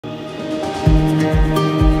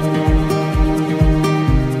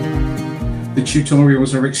The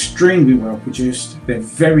tutorials are extremely well produced. They're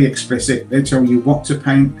very explicit. They tell you what to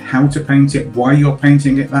paint, how to paint it, why you're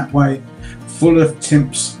painting it that way, full of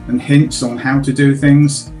tips and hints on how to do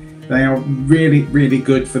things. They are really, really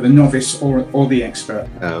good for the novice or the expert.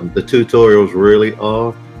 The tutorials really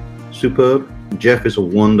are superb. Geoff is a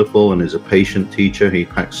wonderful and is a patient teacher. He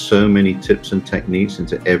packs so many tips and techniques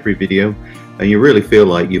into every video, and you really feel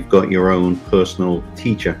like you've got your own personal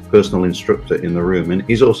teacher, personal instructor in the room. And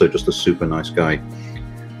he's also just a super nice guy.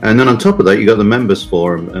 And then on top of that, you got the members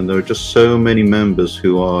forum, and there are just so many members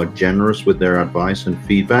who are generous with their advice and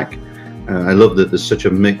feedback. I love that there's such a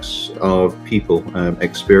mix of people,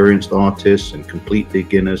 experienced artists and complete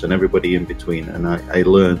beginners and everybody in between, and I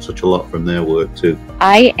learned such a lot from their work too.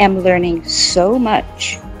 I am learning so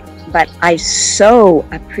much, but I so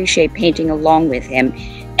appreciate painting along with him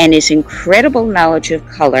and his incredible knowledge of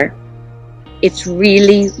color. It's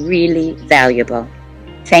really, really valuable.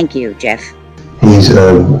 Thank you, Geoff. He's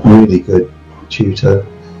a really good tutor.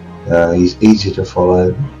 He's easy to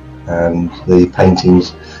follow, and the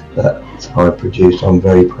paintings that I produced I'm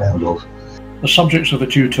very proud of. The subjects of the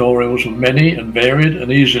tutorials were many and varied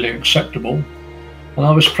and easily acceptable, and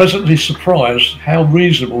I was pleasantly surprised how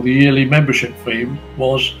reasonable the yearly membership fee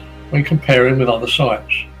was when comparing with other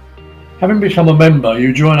sites. Having become a member,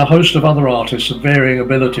 you join a host of other artists of varying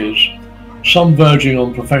abilities, some verging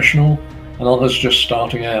on professional and others just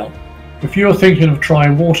starting out. If you are thinking of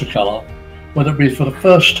trying watercolour, whether it be for the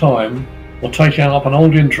first time or taking up an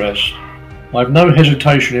old interest, I have no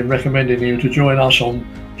hesitation in recommending you to join us on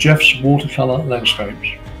Geoff's Watercolour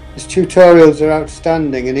Landscapes. His tutorials are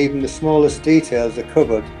outstanding, and even the smallest details are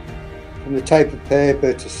covered, from the type of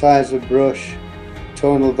paper to size of brush,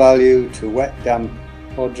 tonal value to wet, damp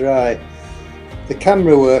or dry. The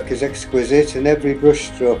camera work is exquisite, and every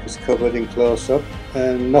brush stroke is covered in close-up,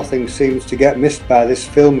 and nothing seems to get missed by this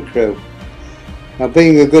film crew. Now,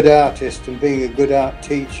 being a good artist and being a good art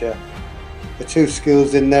teacher are two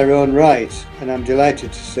skills in their own right, and I'm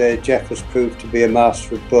delighted to say Geoff has proved to be a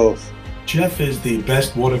master of both. Geoff is the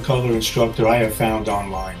best watercolor instructor I have found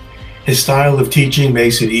online. His style of teaching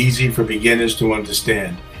makes it easy for beginners to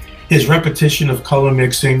understand. His repetition of color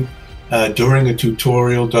mixing during a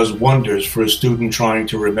tutorial does wonders for a student trying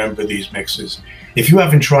to remember these mixes. If you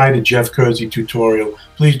haven't tried a Geoff Kersey tutorial,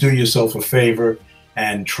 please do yourself a favor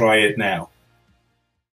and try it now.